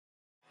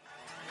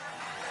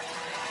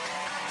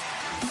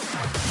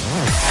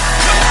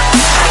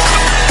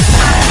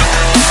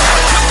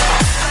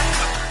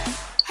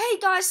Hey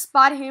guys,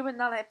 Spider here with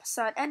another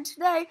episode, and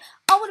today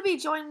I want to be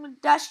joining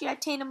with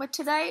Dashi18, and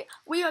today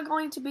we are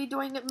going to be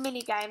doing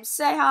mini games.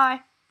 Say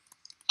hi.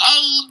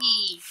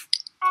 Hey.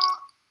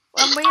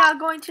 And we are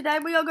going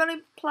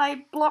to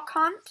play Block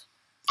Hunt.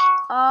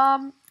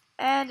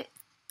 And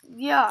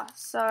yeah,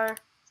 so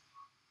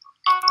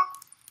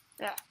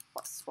yeah,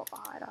 let's swap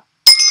behind her.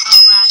 Oh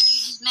wow, you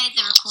just made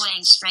the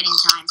recording straight in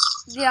time.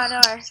 Yeah, I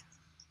know.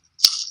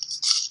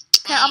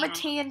 Okay, I'm a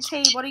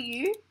TNT. What are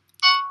you?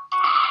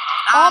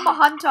 Oh, I'm a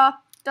hunter.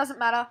 Doesn't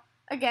matter.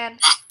 Again.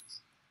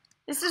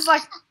 This is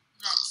like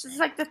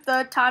the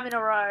third time in a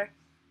row.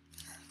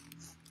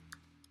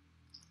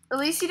 At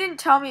least you didn't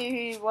tell me who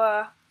you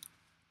were.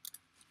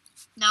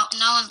 No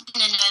one's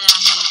gonna know that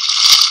I'm here.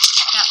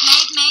 But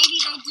maybe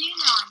they do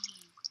know I'm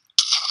here.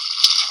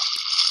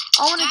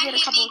 I want to get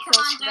a couple of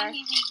kills today. Don't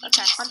hit me.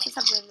 Okay, hunters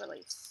have been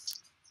released.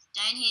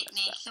 Don't hit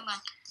me. Come on.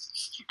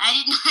 I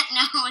did not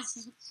know what's.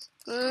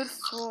 Good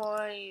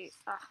for you.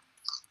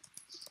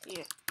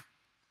 Yeah.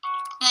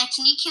 Hey,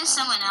 can you kill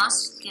someone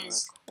else?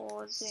 Because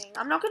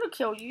I'm not gonna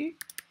kill you.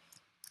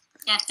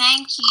 yeah,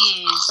 thank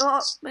you.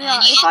 Yeah,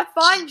 if I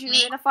find you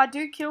and if I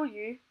do kill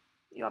you,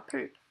 you are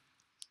poop.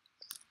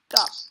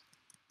 Go.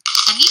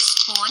 Have you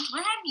spawned?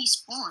 Where have you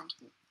spawned?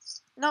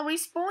 No, we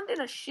spawned in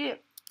a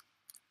ship.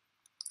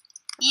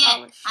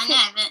 Yeah, I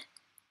know, but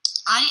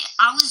I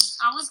was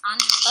under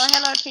a ship. Oh,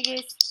 hello,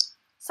 piggies.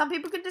 Some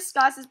people can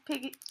disguise as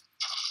piggy.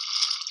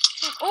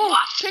 Oh,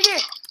 What?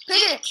 piggy!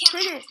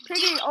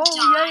 Oh,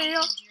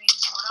 yeah.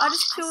 I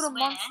just killed a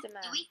monster,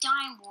 man. Did we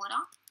die in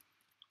water?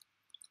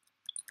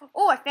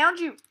 Oh, I found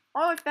you.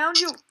 I found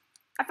you.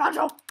 I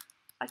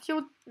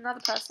killed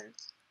another person.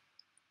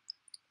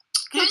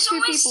 Killed Who's two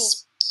always... people.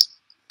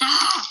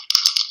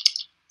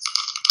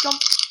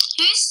 Jump.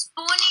 Who's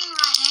spawning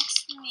right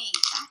next to me?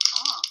 Back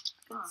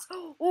off.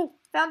 Oh,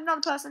 found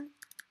another person.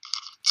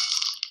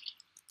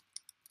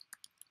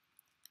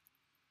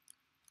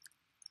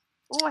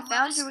 Oh, I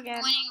found you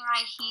again.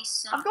 Right here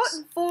sucks. I've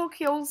gotten 4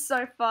 kills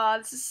so far.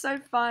 This is so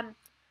fun.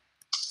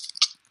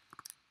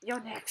 You're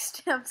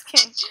next. I'm just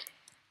kidding.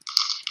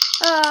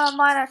 I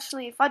might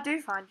actually, if I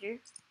do find you,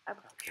 I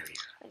will kill you.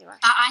 Anyway.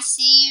 I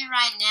see you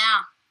right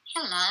now.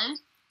 Hello.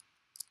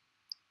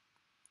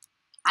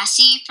 I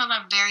see you from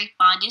a very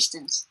far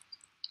distance.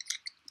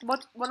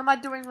 What am I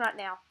doing right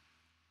now?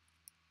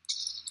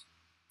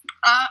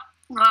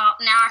 Well,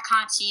 now I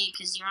can't see you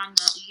because you're like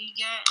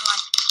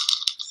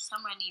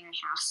somewhere near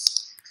a house.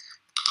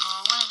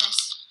 Or one of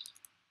those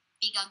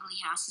big ugly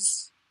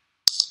houses.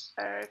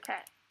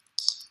 Okay.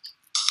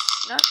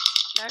 Nope.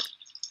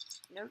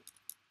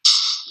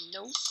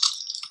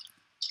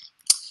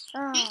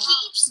 Who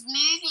keeps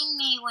moving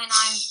me when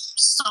I'm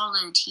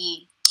solid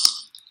here?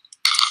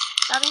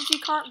 That means you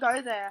can't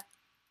go there.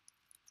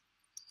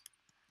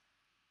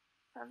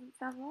 Haven't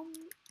found one?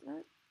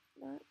 No.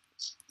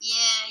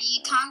 Yeah,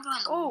 you can't go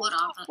in the water.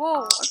 But,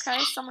 whoa,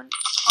 okay, someone...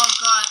 Oh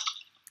god.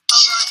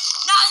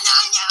 No.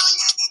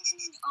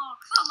 Oh,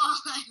 come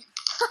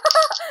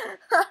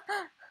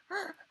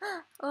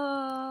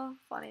on.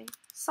 Funny.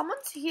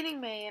 Someone's hitting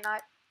me and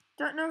I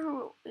don't know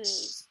who it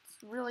is.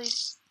 It's really...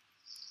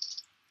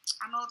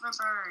 I'm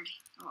overboard.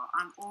 Oh,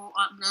 I'm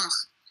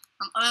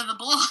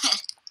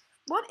overboard.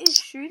 What is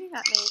shooting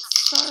at me?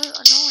 It's so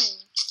annoying.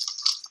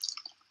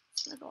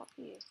 I'm gonna go up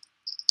here.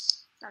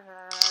 No.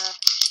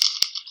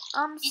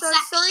 It's so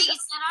that sorry. Pig,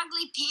 it's that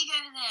ugly pig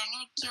over there. I'm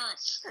gonna kill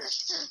it.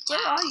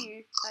 Where are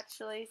you,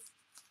 actually?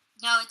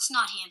 No, it's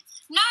not him.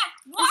 No,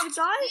 what? Is it a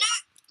guy?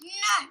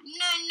 No.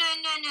 You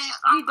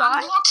I'm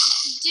died? blocked.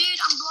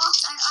 Dude, I'm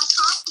blocked. I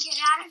can't get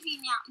out of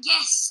here now.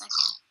 Yes, I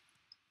can.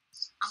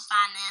 I'm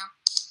fine now.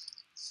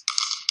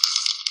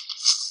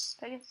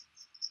 Take it.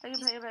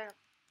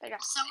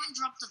 Someone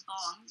dropped a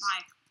bomb,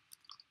 like,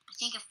 I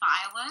think a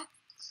fireworks,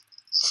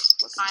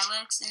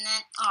 and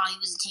then, oh, he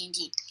was a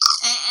TNT.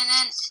 And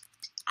then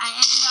I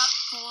ended up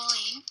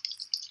falling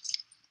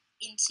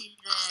into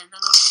the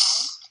little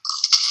hole.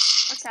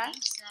 Okay.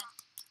 So,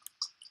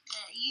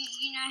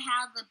 you know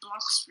how the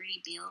blocks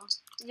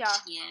rebuild? Yeah.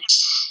 Yeah.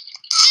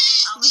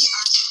 I was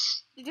under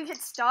it. Did you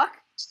get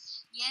stuck?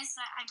 Yes,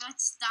 I got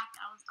stuck.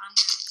 I was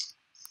under it.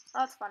 Oh,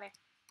 that's funny.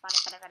 Funny.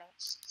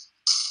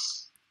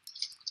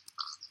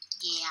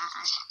 Yeah,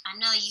 I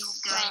know you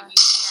were going to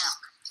yell.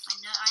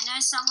 I know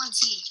someone's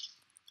here.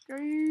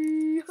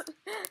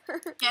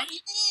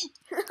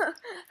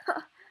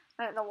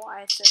 I don't know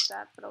why I said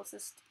that, but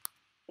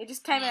it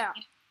just came out.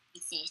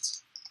 It's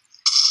it.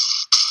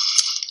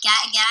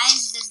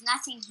 Guys, there's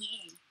nothing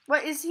here.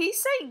 Wait, is he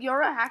saying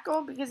you're a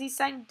hacker? Because he's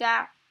saying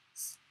Dax.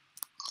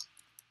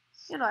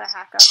 You're not a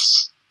hacker.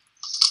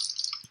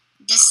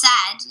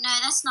 Dasad? No,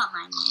 that's not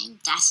my name.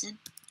 Dasad.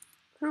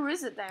 Who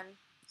is it then?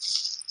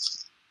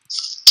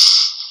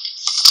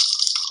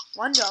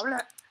 $1.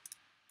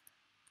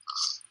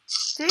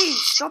 Jeez,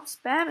 stop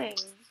spamming.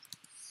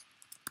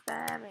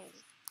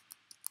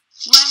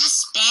 Whoever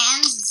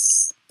spams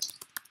is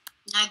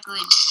no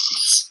good.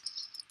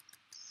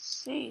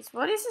 Jeez,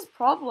 what is his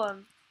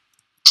problem?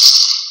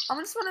 I'm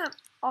just gonna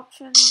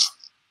options,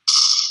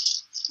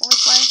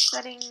 multiplayer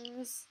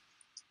settings,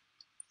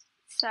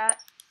 chat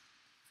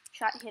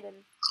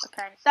hidden.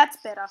 Okay, that's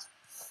better.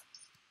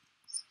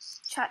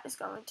 Chat is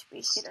going to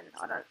be hidden.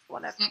 I don't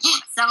want to.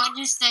 Someone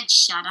just said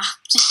shut up.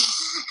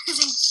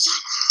 Said, shut up.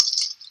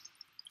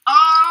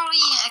 Oh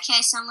yeah.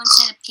 Okay. Someone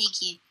said a pig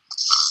here.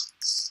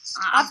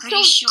 I'm pretty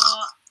killed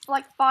sure.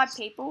 like 5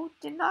 people,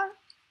 didn't I?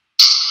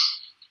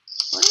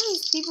 What are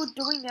these people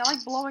doing? They're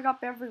like blowing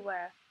up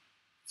everywhere.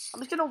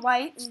 I'm just gonna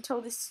wait until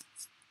this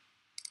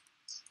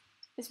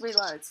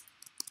reloads.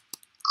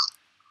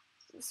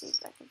 Let's see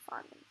if I can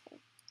find anything.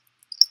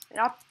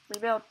 Yep,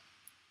 rebuild.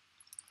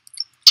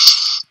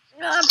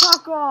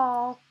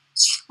 Parkour.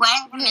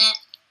 Wait a minute.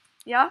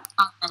 Yeah?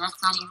 Oh, no,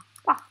 that's not him.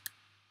 Ah.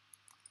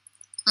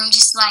 I'm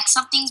just like,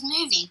 something's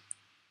moving.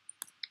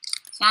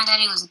 Found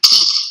out it was a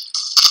pig.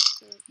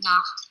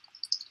 Nah.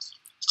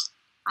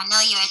 I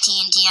know you're a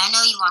TNT. I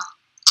know you are.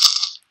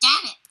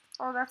 Damn it.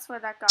 Oh, that's where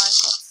that guy got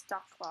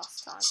stuck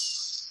last time.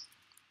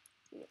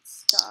 He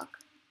gets stuck.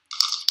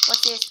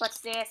 What's this? What's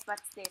this?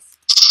 What's this?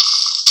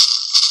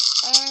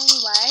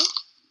 Anyway.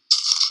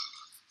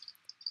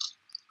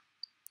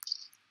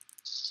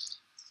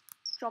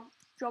 Jump,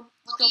 jump,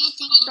 What jump, do you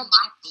think jump. it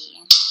might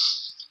be?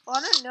 I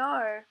don't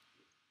know.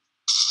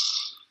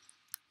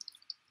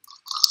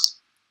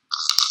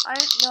 I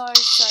don't know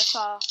so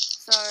far.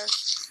 So,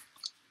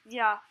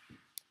 yeah.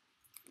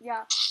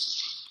 Yeah.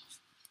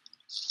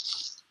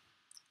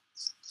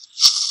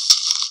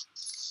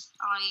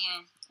 Oh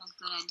yeah, that's a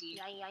good idea.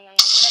 Yeah.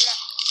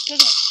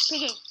 Piggy,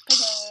 piggy,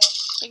 piggy,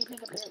 piggy,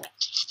 piggy, piggy.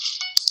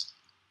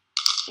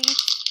 Piggy,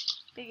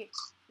 piggy.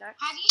 No.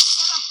 How do you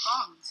set up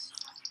bombs?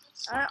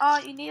 Oh,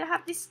 you need to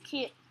have this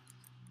kit.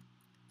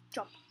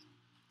 Jump.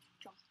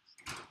 Jump.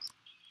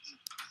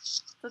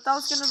 Thought that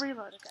was gonna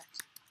reload, okay.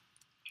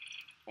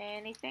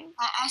 Anything?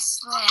 I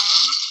swear.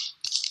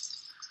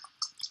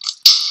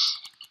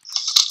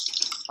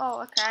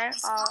 Oh, okay.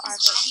 This I bomb got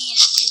is hiding in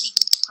a really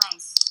good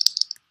place.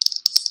 I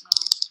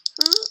swear.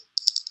 who?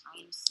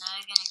 I'm so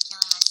gonna kill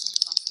him as soon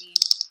as I see him.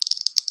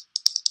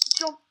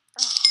 Jump.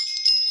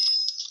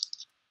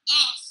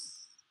 Yes!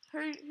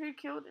 Who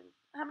killed him?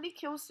 How many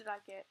kills did I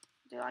get?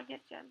 Did I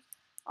get gems?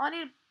 I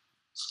need.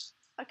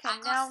 Okay, I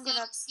got now I'm gonna.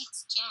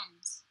 36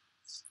 gems.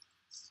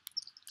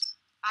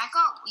 I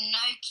got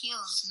no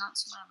kills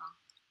whatsoever.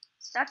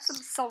 That's some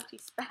salty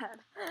spam.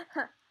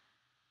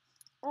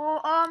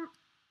 Well, I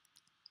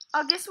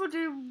guess we'll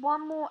do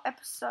one more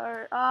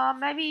episode.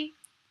 Maybe.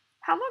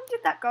 How long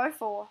did that go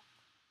for?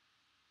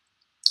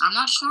 I'm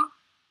not sure.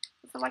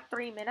 For like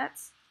 3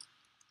 minutes.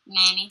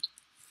 Maybe.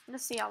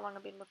 Let's see how long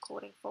I've been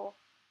recording for.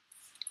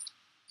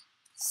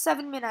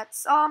 7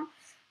 minutes.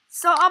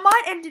 So I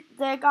might end it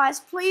there,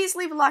 guys. Please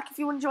leave a like if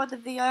you enjoyed the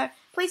video.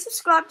 Please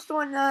subscribe to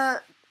join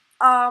the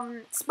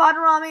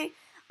Spider Army.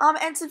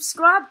 And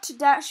subscribe to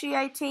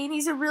Dashy18.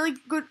 He's a really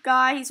good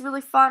guy. He's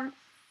really fun.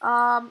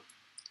 And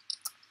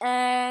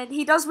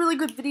he does really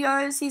good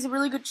videos. He's a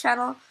really good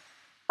channel.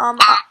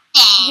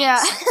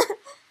 Yeah.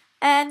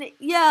 And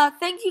yeah,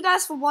 thank you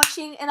guys for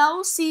watching, and I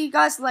will see you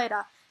guys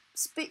later.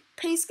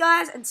 Peace,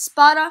 guys, and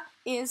Spider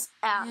is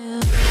out.